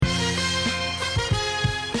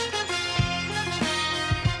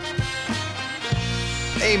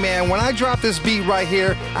Hey man, when I drop this beat right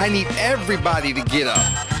here, I need everybody to get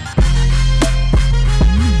up.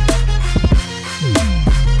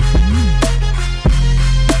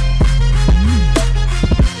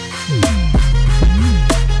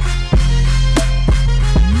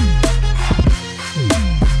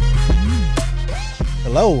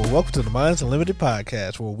 Hello, and welcome to the Minds Unlimited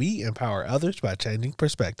podcast, where we empower others by changing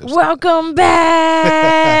perspectives. Welcome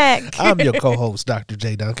back. I'm your co-host, Dr.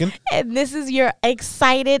 J. Duncan. And this is your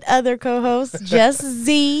excited other co-host, Just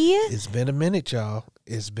Z. It's been a minute, y'all.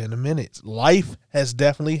 It's been a minute. Life has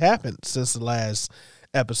definitely happened since the last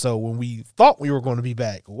episode when we thought we were going to be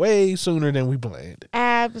back way sooner than we planned.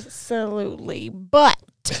 Absolutely. But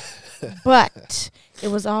it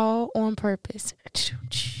was all on purpose.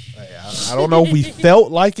 I don't know if we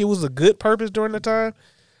felt like it was a good purpose during the time,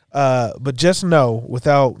 but just know,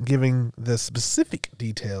 without giving the specific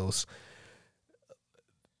details,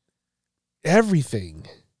 everything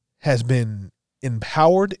has been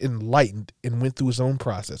empowered, enlightened, and went through its own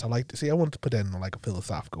process. I wanted to put that in like a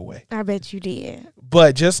philosophical way. I bet you did.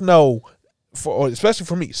 But just know, especially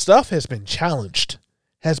for me, stuff has been challenged,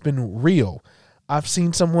 has been real. I've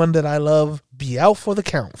seen someone that I love be out for the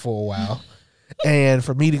count for a while. And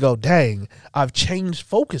for me to go, dang, I've changed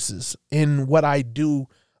focuses in what I do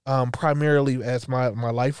primarily as my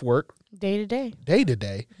life work. Day to day.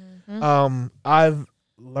 Mm-hmm. I've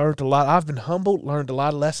learned a lot. I've been humbled, learned a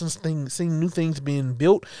lot of lessons, seen new things being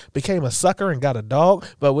built, became a sucker and got a dog.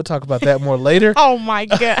 But we'll talk about that more later. Oh, my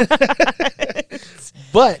God.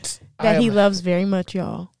 But that he loves very much,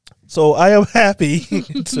 y'all. So I am happy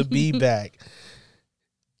to be back.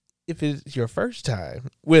 If it's your first time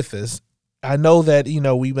with us, I know that,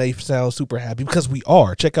 we may sound super happy because we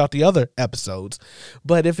are. Check out the other episodes.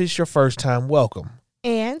 But if it's your first time, welcome.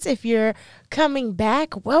 And if you're coming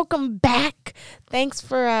back, welcome back. Thanks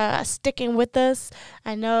for sticking with us.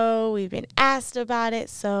 I know we've been asked about it,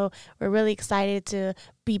 so we're really excited to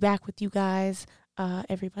be back with you guys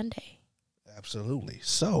every Monday. Absolutely.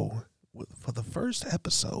 So, for the first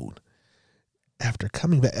episode, after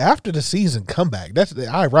coming back, after the season comeback, that's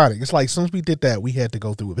ironic. It's like, since we did that, we had to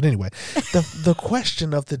go through it. But anyway, the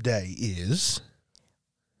question of the day is,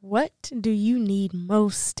 what do you need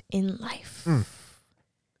most in life? I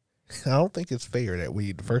don't think it's fair that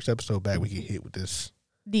the first episode back, we get hit with this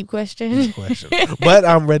deep question. But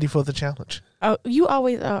I'm ready for the challenge. Oh, you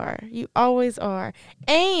always are. You always are.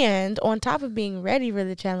 And on top of being ready for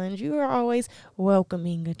the challenge, you are always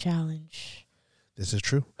welcoming a challenge. This is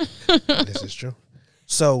true. This is true.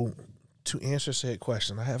 So, to answer said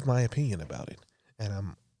question, I have my opinion about it, and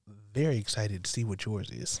I'm very excited to see what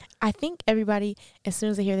yours is. I think everybody, as soon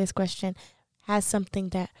as they hear this question, has something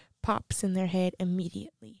that pops in their head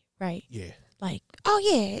immediately, right? Yeah. Like, oh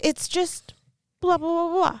yeah, it's just blah, blah,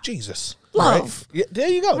 blah, blah. Jesus. Love. Right? Yeah, there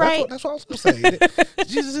you go. Right. That's what I was going to say.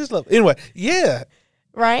 Jesus is love. Anyway, yeah.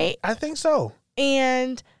 Right? I think so.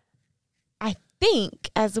 And I think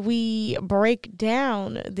as we break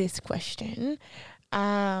down this question,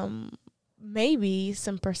 maybe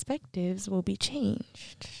some perspectives will be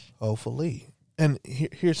changed. Hopefully. And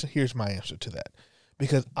here's my answer to that.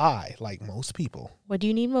 Because I, like most people, what do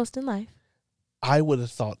you need most in life? I would have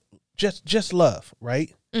thought just love,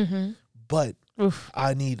 right? Mm-hmm. But Oof.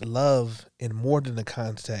 I need love in more than the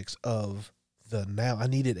context of the now. I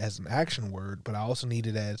need it as an action word, but I also need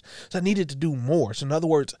it so I needed to do more. So in other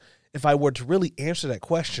words, if I were to really answer that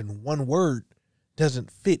question, one word doesn't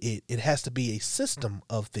fit it. It has to be a system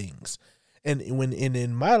of things. And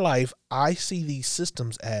in my life, I see these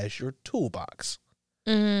systems as your toolbox.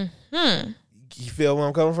 Mm-hmm. You feel where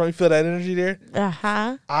I'm coming from? You feel that energy there?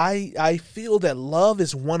 Uh-huh. I feel that love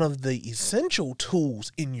is one of the essential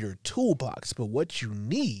tools in your toolbox, but what you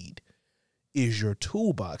need is your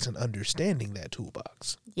toolbox and understanding that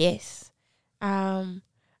toolbox. Yes.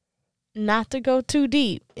 Not to go too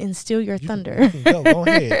deep and steal your thunder. You can go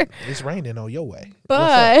ahead. It's raining on your way.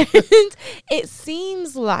 But it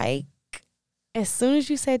seems like as soon as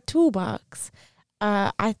you said toolbox,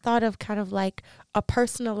 I thought of kind of like a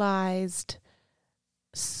personalized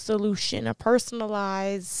solution, a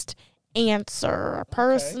personalized answer, a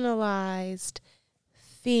personalized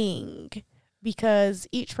thing, because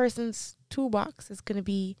each person's toolbox is going to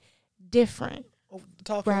be different.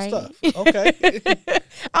 Talking right? stuff. Okay.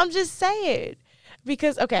 I'm just saying,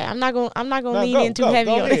 because I'm not gonna lean in too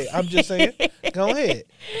heavy on it. I'm just saying. Go ahead.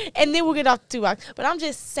 And then we'll get off the toolbox. But I'm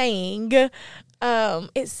just saying,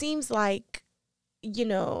 it seems like,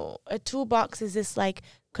 a toolbox is this like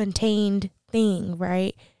contained thing,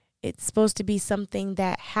 right? It's supposed to be something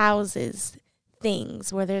that houses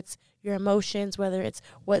things, whether it's your emotions, whether it's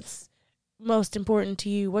what's most important to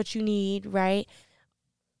you, what you need, right?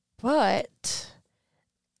 But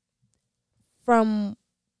from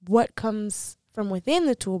what comes from within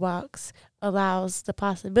the toolbox allows the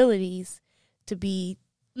possibilities to be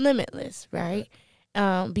limitless, right?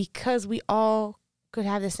 Because we all could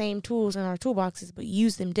have the same tools in our toolboxes, but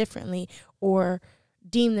use them differently or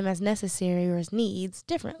deem them as necessary or as needs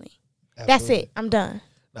differently. Absolutely. That's it. I'm done.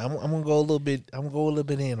 Now, I'm gonna go a little bit. I'm gonna go a little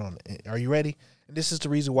bit in on it. Are you ready? And this is the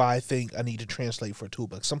reason why I think I need to translate for a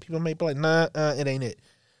toolbox. Some people may be like, "Nah, it ain't it."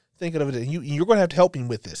 Think of it. You're gonna have to help me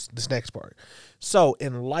with this next part. So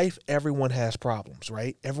in life, everyone has problems,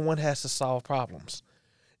 right? Everyone has to solve problems.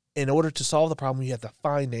 In order to solve the problem, you have to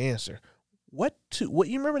find the answer. What you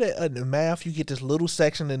remember that in math, you get this little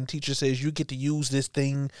section and the teacher says you get to use this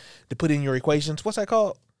thing to put in your equations. What's that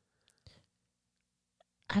called?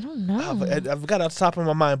 I don't know. I've got it off the top of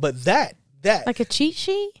my mind, but that Like a cheat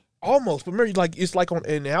sheet? almost. But remember, like it's like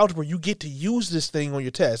in algebra, you get to use this thing on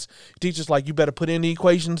your test. Teacher's like, you better put in the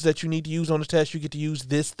equations that you need to use on the test. You get to use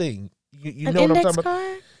this thing. You know what I'm talking about?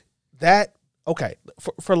 Card? That okay.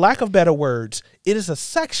 For lack of better words, it is a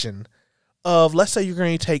section of, let's say you're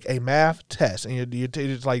going to take a math test and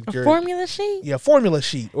it's like your formula sheet? Yeah, formula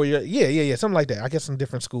sheet or something like that. I guess in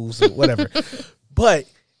different schools or whatever. But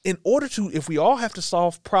in order to, if we all have to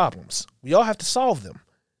solve problems, we all have to solve them,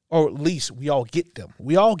 or at least we all get them.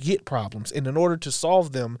 We all get problems, and in order to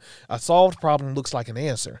solve them, a solved problem looks like an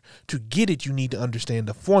answer. To get it, you need to understand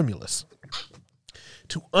the formulas.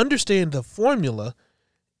 To understand the formula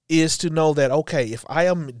is to know that, okay, if I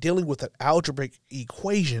am dealing with an algebraic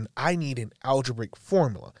equation, I need an algebraic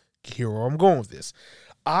formula. Here where I'm going with this.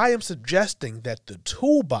 I am suggesting that the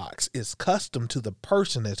toolbox is custom to the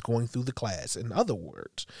person that's going through the class. In other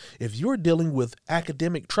words, if you're dealing with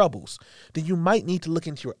academic troubles, then you might need to look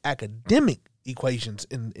into your academic equations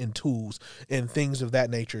and tools and things of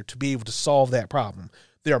that nature to be able to solve that problem.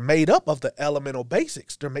 They're made up of the elemental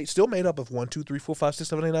basics. They're still made up of 1, 2, 3, 4, 5, 6,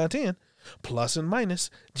 7, 8, 9, 10, plus and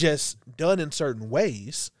minus, just done in certain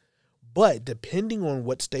ways. But depending on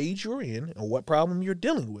what stage you're in or what problem you're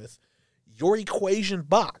dealing with, your equation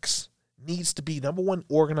box needs to be, number one,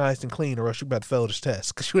 organized and clean, or else you about to fail this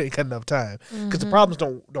test because you ain't got enough time. Because the problems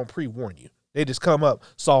don't pre-warn you. They just come up,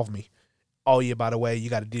 solve me. Oh, yeah, by the way, you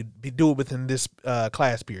got to do it within this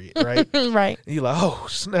class period, right? Right. And you're like, oh,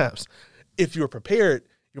 snaps. If you're prepared,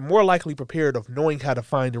 you're more likely prepared of knowing how to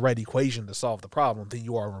find the right equation to solve the problem than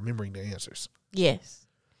you are remembering the answers. Yes.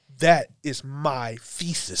 That is my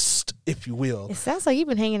thesis, if you will. It sounds like you've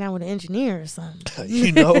been hanging out with an engineer or something.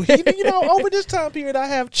 you know, over this time period, I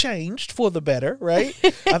have changed for the better, right?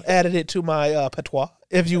 I've added it to my patois,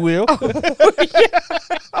 if you will.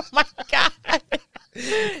 Oh my God.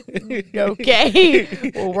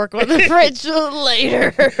 Okay. We'll work on the French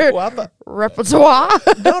later. Well, I thought, repertoire.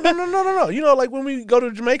 No. You know, like when we go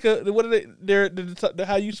to Jamaica, what are they? They're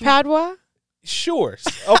how you Padua? Sure.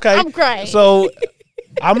 Okay. I'm crying. So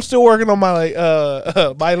I'm still working on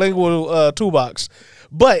my bilingual toolbox,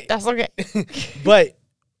 but that's okay. But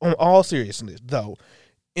on all seriousness, though,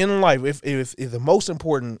 in life, if the most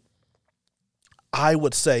important, I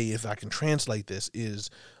would say, if I can translate this, is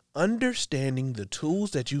understanding the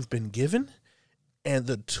tools that you've been given and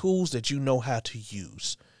the tools that you know how to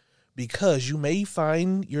use. Because you may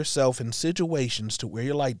find yourself in situations to where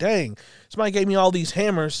you're like, dang, somebody gave me all these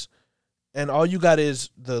hammers and all you got is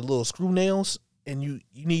the little screw nails, and you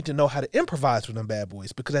need to know how to improvise with them bad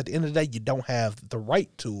boys, because at the end of the day, you don't have the right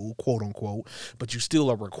tool, quote unquote, but you still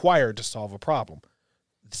are required to solve a problem.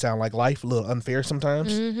 Sound like life a little unfair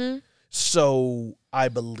sometimes? Mm-hmm. So I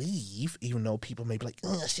believe, even though people may be like,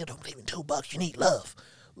 I still don't believe in $2, you need love.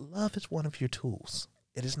 Love is one of your tools.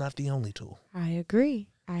 It is not the only tool. I agree.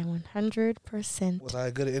 I 100% Was I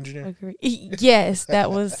a good engineer? agree. Yes,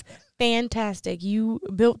 that was fantastic. You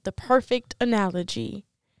built the perfect analogy.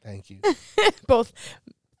 Thank you. Both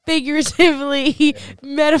figuratively,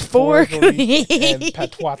 metaphorically, and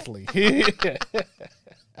patoisly.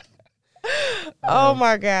 Oh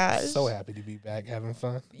my gosh. So happy to be back having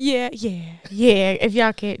fun. Yeah. If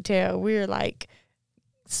y'all can't tell, we're like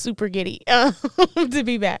super giddy to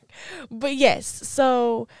be back. But yes,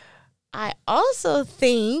 so I also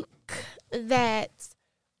think that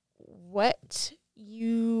what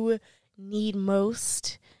you need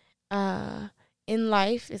most in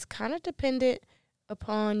life is kind of dependent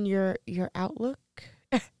upon your outlook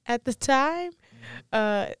at the time.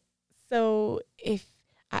 So if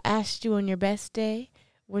I asked you on your best day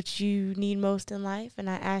what you need most in life, and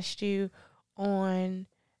I asked you on,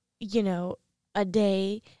 a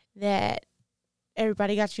day that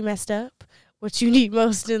everybody got you messed up, what you need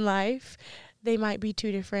most in life, they might be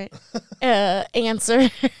two different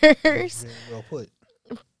answers. Well put.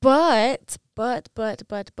 But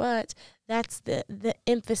But that's the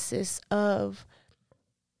emphasis of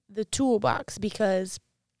the toolbox, because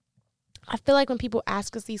I feel like when people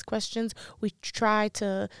ask us these questions, we try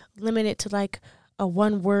to limit it to like a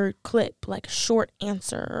 1-word clip, like a short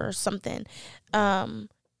answer or something.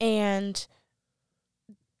 And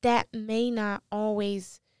that may not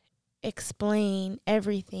always explain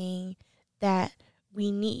everything that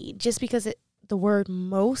we need. Just because the word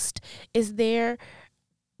most is there,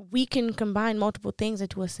 we can combine multiple things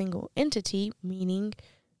into a single entity, meaning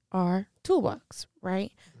our toolbox,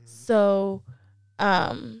 right? Mm-hmm. So,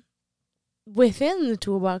 within the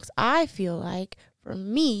toolbox, I feel like for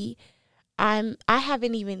me, I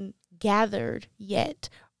haven't even gathered yet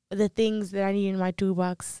the things that I need in my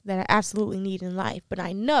toolbox that I absolutely need in life. But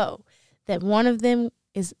I know that one of them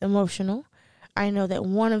is emotional. I know that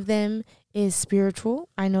one of them is spiritual.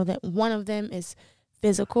 I know that one of them is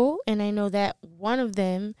physical. And I know that one of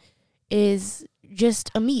them is just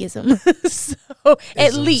a meism. So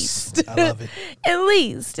at least. I love it. At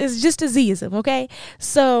least. It's just a zeism, okay?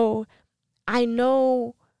 So I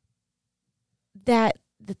know that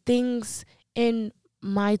the things in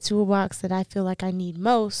my toolbox that I feel like I need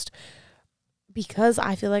most, because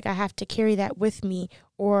I feel like I have to carry that with me,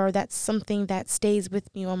 or that's something that stays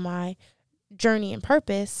with me on my journey and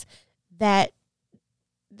purpose, that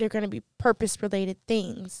they're going to be purpose-related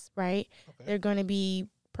things, right? Okay. They're going to be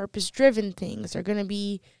purpose-driven things. They're going to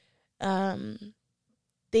be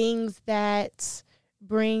things that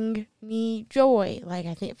bring me joy. Like,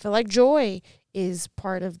 I feel like joy is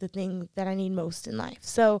part of the thing that I need most in life.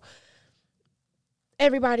 So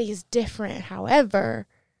everybody is different. However,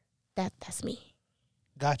 that's me.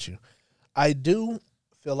 Got you. I do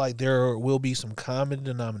feel like there will be some common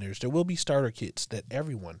denominators. There will be starter kits that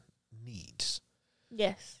everyone needs.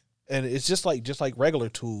 Yes. And it's just like regular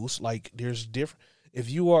tools. Like, there's different. If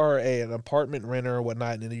you are an apartment renter or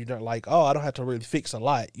whatnot, and you're not like, oh, I don't have to really fix a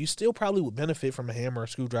lot, you still probably would benefit from a hammer, a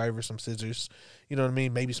screwdriver, some scissors, you know what I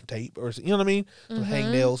mean? Maybe some tape, or you know what I mean? Some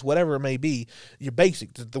hangnails, whatever it may be. Your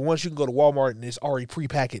basic, the ones you can go to Walmart and it's already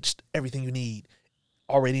prepackaged, everything you need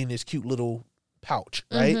already in this cute little pouch,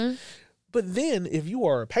 right? Mm-hmm. But then if you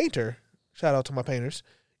are a painter, shout out to my painters,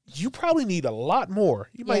 you probably need a lot more.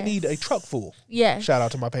 You might need a truck full. Yes. Shout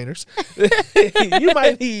out to my painters. You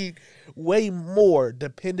might need way more,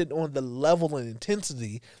 dependent on the level and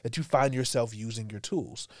intensity that you find yourself using your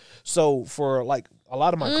tools. So for like a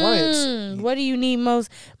lot of my clients, what do you need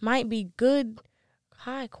most might be good,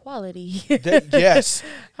 high quality. Yes.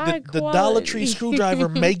 High the Dollar Tree screwdriver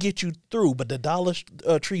may get you through, but the Dollar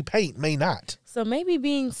Tree paint may not. So maybe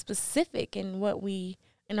being specific in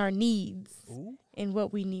our needs. Ooh. And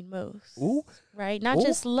what we need most. Ooh. Right? Not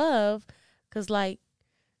just love, because, like,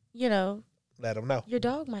 you know. Let them know. Your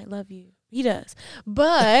dog might love you. He does.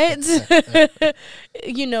 But,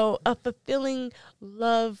 you know, a fulfilling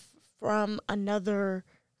love from another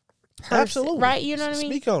person. Absolutely. Right? You know what I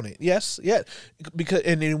mean? Speak on it. Yes. Yeah. Because,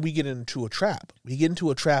 and then we get into a trap. We get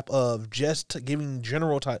into a trap of just giving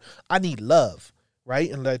general type. I need love.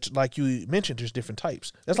 Right, and like you mentioned, there's different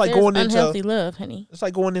types. That's like going into unhealthy love, honey. It's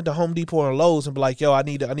like going into Home Depot or Lowe's and be like, "Yo, I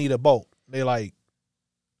need a bolt." They're like,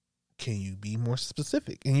 "Can you be more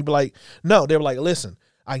specific?" And you be like, "No." They're like, "Listen,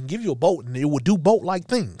 I can give you a bolt, and it will do bolt-like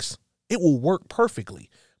things. It will work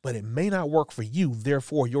perfectly, but it may not work for you.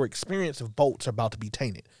 Therefore, your experience of bolts are about to be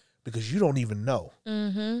tainted because you don't even know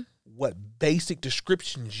what basic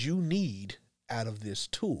descriptions you need out of this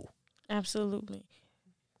tool." Absolutely.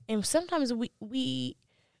 And sometimes we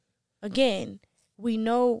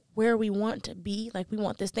know where we want to be. Like, we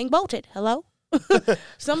want this thing bolted. Hello?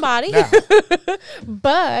 Somebody.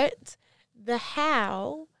 But the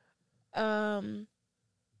how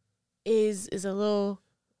is a little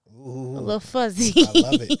fuzzy. I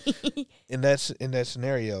love it. In that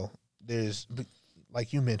scenario, there's,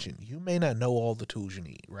 like you mentioned, you may not know all the tools you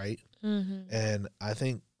need, right? Mm-hmm. And I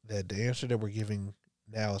think that the answer that we're giving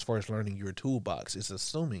now, as far as learning your toolbox, is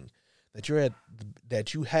assuming that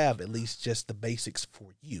that you have at least just the basics for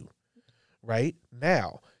you. Right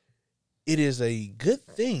now, it is a good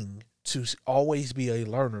thing to always be a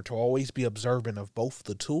learner, to always be observant of both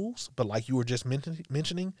the tools. But like you were just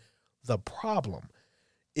mentioning, the problem.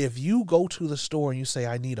 If you go to the store and you say,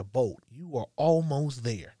 "I need a bolt," you are almost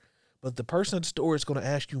there. But the person at the store is going to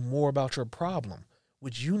ask you more about your problem,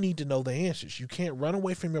 which you need to know the answers. You can't run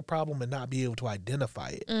away from your problem and not be able to identify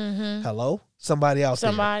it. Mm-hmm. Hello? Somebody else.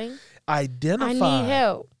 Somebody. Identify. I need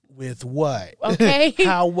help. With what? Okay.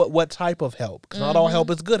 How? What type of help? Because not all help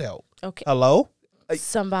is good help. Okay. Hello?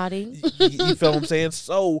 Somebody. You feel what I'm saying?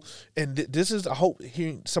 So, and this is, I hope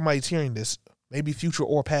somebody's hearing this. maybe future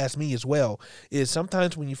or past me as well, is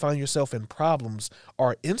sometimes when you find yourself in problems,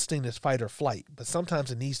 our instinct is fight or flight, but sometimes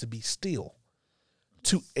it needs to be still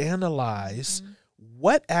to analyze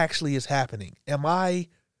what actually is happening. Am I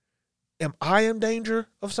in danger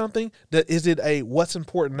of something? Is it a what's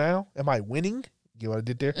important now? Am I winning? You know what I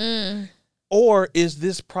did there? Or is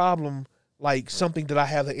this problem like something that I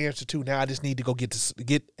have the answer to? Now I just need to go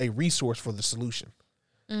get a resource for the solution.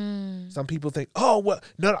 Some people think, oh, well,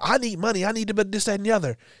 no, I need money. I need to this, that, and the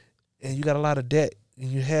other. And you got a lot of debt and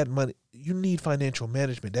you had money. You need financial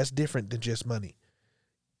management. That's different than just money.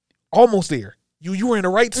 Almost there. You were in the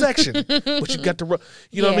right section, but you got to,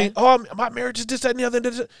 you know what I mean? Oh, my marriage is this, that, and the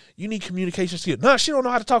other. You need communication skills. No, she don't know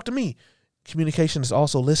how to talk to me. Communication is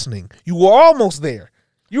also listening. You were almost there.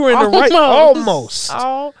 You were in the right,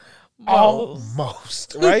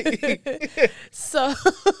 almost, right? So,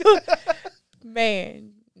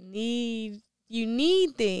 man, you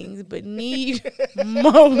need things, but need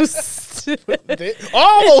most.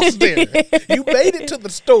 Almost there. You made it to the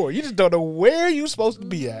store. You just don't know where you're supposed to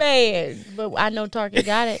be at. Man, but I know Target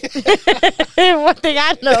got it. One thing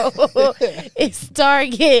I know is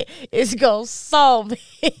Target is going to solve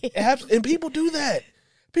it. And people do that.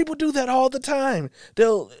 People do that all the time.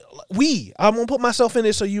 I'm going to put myself in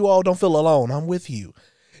it so you all don't feel alone. I'm with you.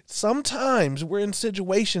 Sometimes we're in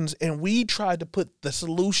situations and we try to put the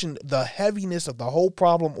solution, the heaviness of the whole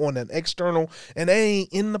problem on an external, and they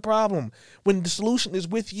ain't in the problem when the solution is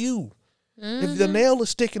with you. If the nail is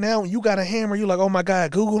sticking out and you got a hammer, you're like, oh my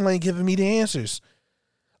God, Google ain't giving me the answers.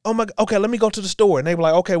 Oh my, okay, let me go to the store. And they were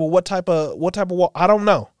like, okay, well, what type of wall? I don't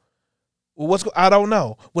know. Well, I don't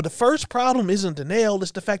know. Well, the first problem isn't the nail.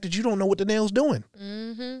 It's the fact that you don't know what the nail's doing.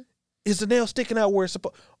 Is the nail sticking out where it's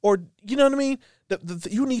supposed, or you know what I mean?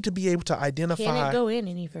 You need to be able to identify. Can it go in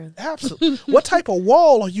any further? Absolutely. What type of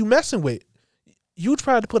wall are you messing with? You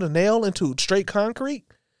tried to put a nail into straight concrete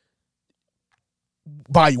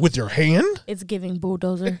with your hand? It's giving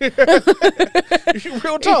bulldozer.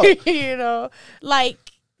 Real talk. You know, like,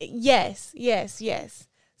 yes.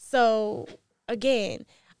 So again,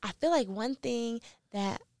 I feel like one thing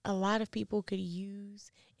that a lot of people could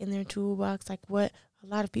use in their toolbox, like what a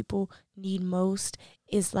lot of people need most,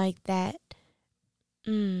 is like that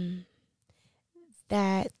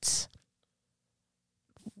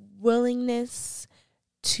willingness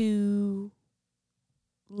to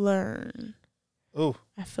learn. Oh,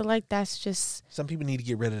 I feel like that's just, some people need to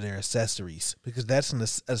get rid of their accessories, because that's an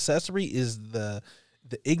accessory is the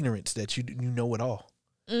ignorance that you know it all.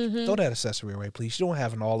 Throw that accessory away, please. You don't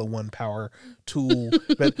have an all-in-one power tool,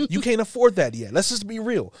 but you can't afford that yet. Let's just be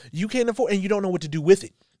real. You can't afford, and you don't know what to do with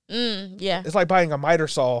it. Yeah, it's like buying a miter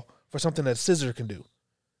saw for something that a scissor can do.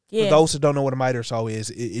 Yeah. For those who don't know what a miter saw is,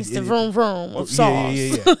 it's the vroom vroom of saws.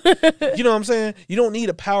 Yeah. You know what I'm saying? You don't need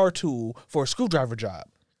a power tool for a screwdriver job.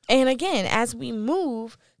 And again, as we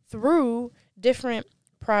move through different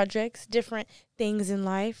projects, different things in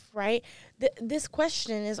life, right? This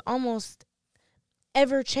question is almost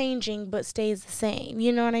ever changing but stays the same.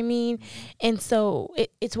 You know what I mean? And so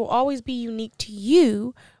it will always be unique to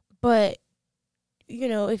you. But, you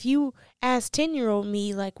know, if you ask 10-year-old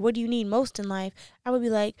me, like, what do you need most in life? I would be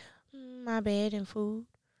like, my bed and food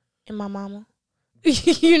and my mama.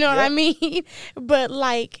 You know what I mean? But,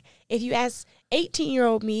 like, if you ask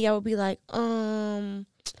 18-year-old me, I would be like,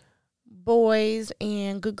 boys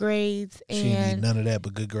and good grades. And she need none of that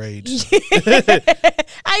but good grades.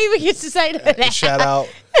 I even get to say that. Shout out.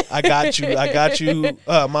 I got you,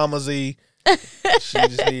 Mama Z. She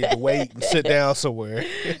just needed to wait and sit down somewhere.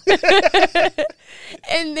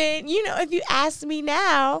 And then, you know, if you ask me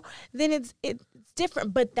now, then it's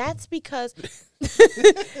different. But that's because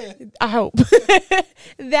I hope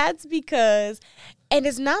that's because, and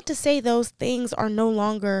it's not to say those things are no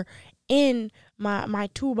longer in my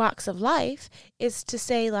toolbox of life. Is to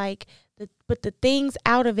say, like, but the things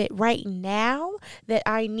out of it right now that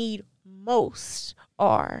I need most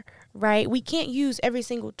are, right? We can't use every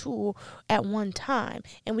single tool at one time,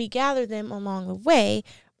 and we gather them along the way.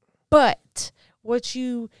 But what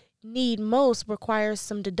you need most requires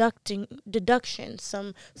some deduction,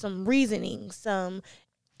 some reasoning, some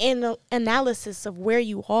analysis of where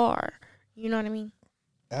you are. You know what I mean?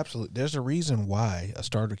 Absolutely. There's a reason why a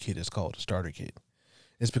starter kit is called a starter kit.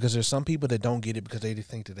 It's because there's some people that don't get it because they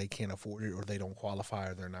think that they can't afford it or they don't qualify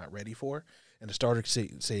or they're not ready for it. And the starter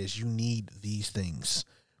kit says you need these things.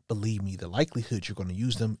 Believe me, the likelihood you're going to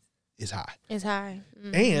use them is high. It's high.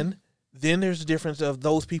 Mm-hmm. And then there's the difference of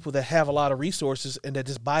those people that have a lot of resources and that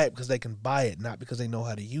just buy it because they can buy it, not because they know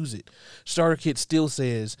how to use it. Starter kit still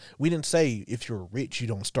says, we didn't say if you're rich, you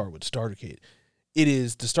don't start with starter kit.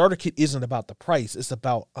 the starter kit isn't about the price. It's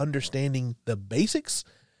about understanding the basics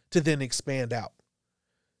to then expand out.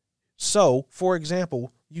 So, for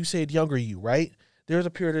example, you said younger you, right? There was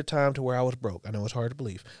a period of time to where I was broke. I know it's hard to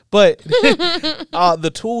believe, but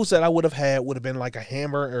the tools that I would have had would have been like a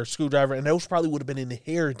hammer or a screwdriver, and those probably would have been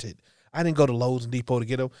inherited. I didn't go to Lowe's and Depot to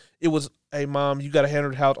get them. It was, hey, Mom, you got a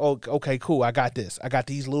 $100 house. Oh, okay, cool. I got this. I got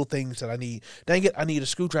these little things that I need. Dang it, I need a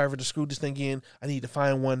screwdriver to screw this thing in. I need to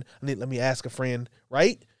find one. Let me ask a friend,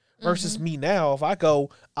 right? Versus me now, if I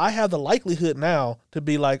go, I have the likelihood now to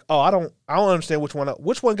be like, oh, I don't understand which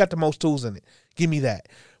one got the most tools in it. Give me that.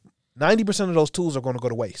 90% of those tools are going to go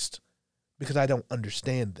to waste because I don't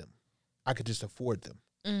understand them. I could just afford them.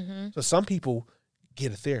 Mm-hmm. So some people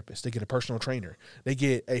get a therapist, they get a personal trainer, they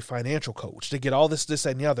get a financial coach, they get all this,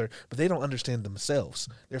 and the other, but they don't understand themselves.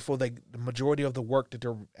 Therefore, the majority of the work that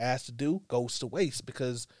they're asked to do goes to waste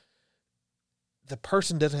because the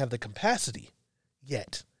person doesn't have the capacity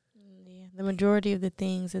yet. Yeah, the majority of the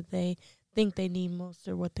things that they think they need most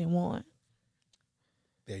are what they want.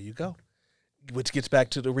 There you go. Which gets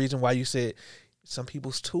back to the reason why you said some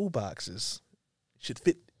people's toolboxes should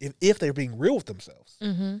fit if they're being real with themselves.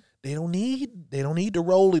 Mm-hmm. They don't need the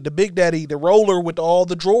roller, the Big Daddy, the roller with all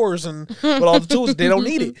the drawers and with all the tools. They don't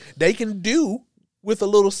need it. They can do with a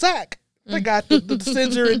little sack. They got the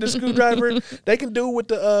scissor and the screwdriver. They can do with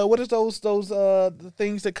the what is those the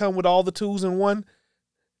things that come with all the tools in one.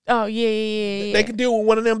 Oh yeah. They can deal with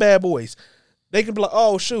one of them bad boys. They can be like,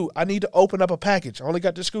 oh shoot, I need to open up a package. I only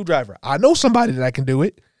got the screwdriver. I know somebody that can do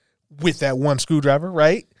it with that one screwdriver,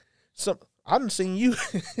 right? So I done seen you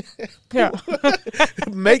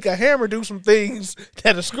make a hammer do some things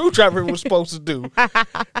that a screwdriver was supposed to do.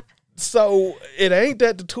 So it ain't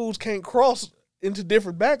that the tools can't cross into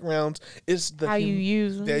different backgrounds. It's the how you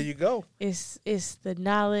use them. There you go. It's the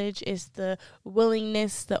knowledge. It's the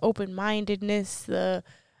willingness, the open-mindedness, the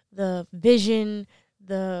vision,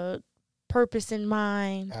 the purpose in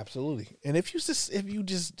mind. Absolutely. And if you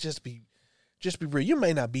just be real, you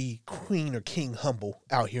may not be queen or king humble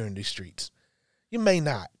out here in these streets. You may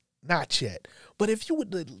not yet. But if you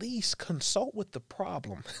would at least consult with the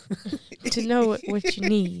problem to know what you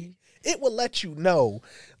need, it will let you know.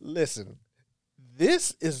 Listen,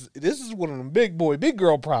 this is one of them big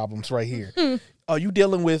girl problems right here. Are you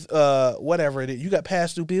dealing with whatever it is? You got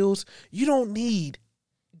past due bills. You don't need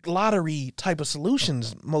lottery type of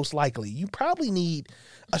solutions. Most likely, you probably need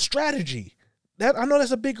a strategy. That I know that's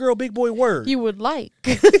a big girl, big boy word. you would like.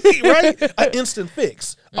 Right? An instant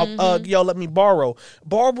fix. Y'all let me borrow.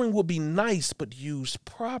 Borrowing would be nice, but used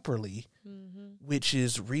properly, which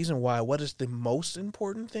is reason why. What is the most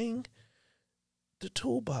important thing? The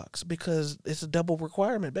toolbox, because it's a double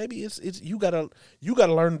requirement, baby. It's you gotta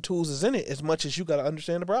learn the tools that's in it as much as you gotta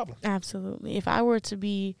understand the problem. Absolutely. If I were to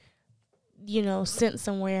be, sent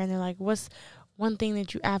somewhere and they're like, "What's one thing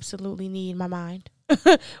that you absolutely need?" My mind.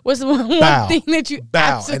 What's one thing that you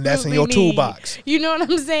absolutely and that's in your need? toolbox. You know what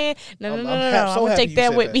I'm saying? No. I'm gonna take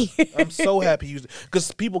that with me. I'm so happy you,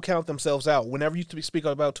 because people count themselves out. Whenever you speak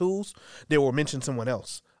about tools, they will mention someone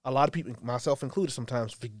else. A lot of people, myself included,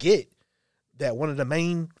 sometimes forget that one of the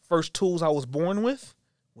main first tools I was born with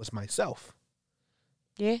was myself.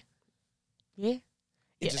 Yeah. It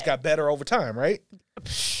just got better over time, right?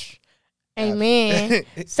 Amen.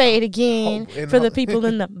 Say it again for the people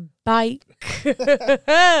in the bike.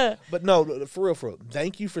 But no, for real.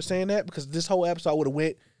 Thank you for saying that, because this whole episode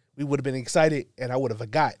we would have been excited, and I would have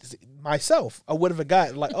forgot myself. I would have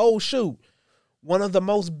forgotten, like, oh shoot, one of the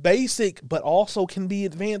most basic but also can be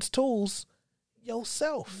advanced tools,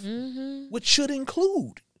 yourself, which should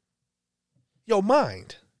include your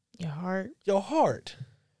mind, your heart,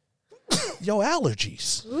 your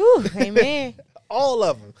allergies. Ooh, amen. All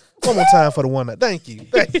of them. One more time for the one. Thank you.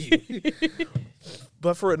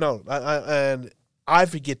 But for it, no, I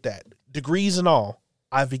forget that. Degrees and all,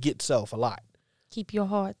 I forget self a lot. Keep your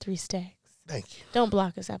heart 3 stacks. Thank you. Don't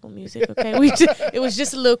block us, Apple Music, okay? It was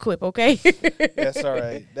just a little quip, okay? That's all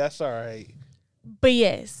right. But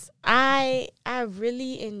yes, I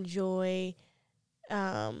really enjoy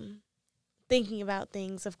thinking about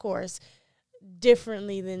things, of course,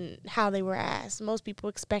 differently than how they were asked. Most people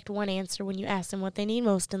expect one answer when you ask them what they need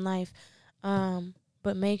most in life.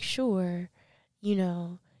 But make sure, you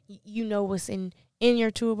know what's in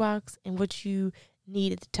your toolbox and what you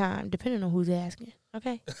need at the time, depending on who's asking.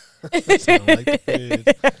 Okay? Sound like the feds.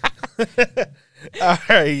 All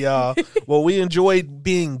right, y'all. Well, we enjoyed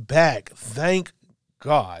being back. Thank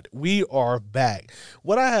God, we are back.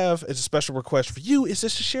 What I have as a special request for you is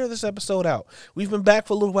just to share this episode out. We've been back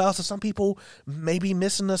for a little while, so some people may be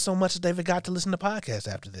missing us so much that they forgot to listen to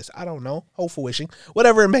podcasts after this. I don't know. Hopeful wishing.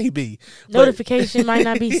 Whatever it may be. Notification might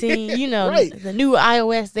not be seen. You know, Right. the new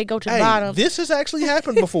iOS, they go to the bottom. This has actually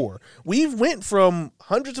happened before. We've went from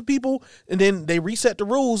hundreds of people, and then they reset the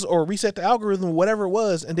rules or reset the algorithm or whatever it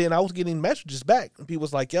was, and then I was getting messages back. And people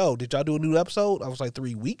was like, yo, did y'all do a new episode? I was like,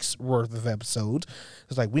 3 weeks worth of episodes.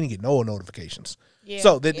 It's like, we didn't get no notifications.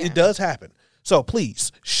 So that it does happen. So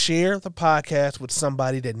please share the podcast with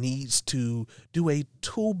somebody that needs to do a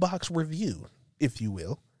toolbox review, if you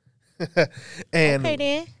will. And Okay,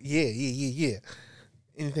 then. Yeah.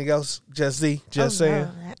 Anything else, Just Z? Just saying?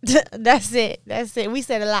 No. That's it. We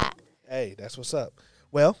said a lot. Hey, that's what's up.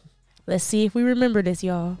 Well, Let's see if we remember this,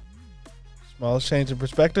 y'all. smallest change in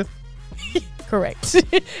perspective. Correct.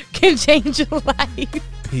 Can change your life.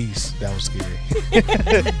 Peace. That was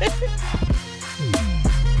scary.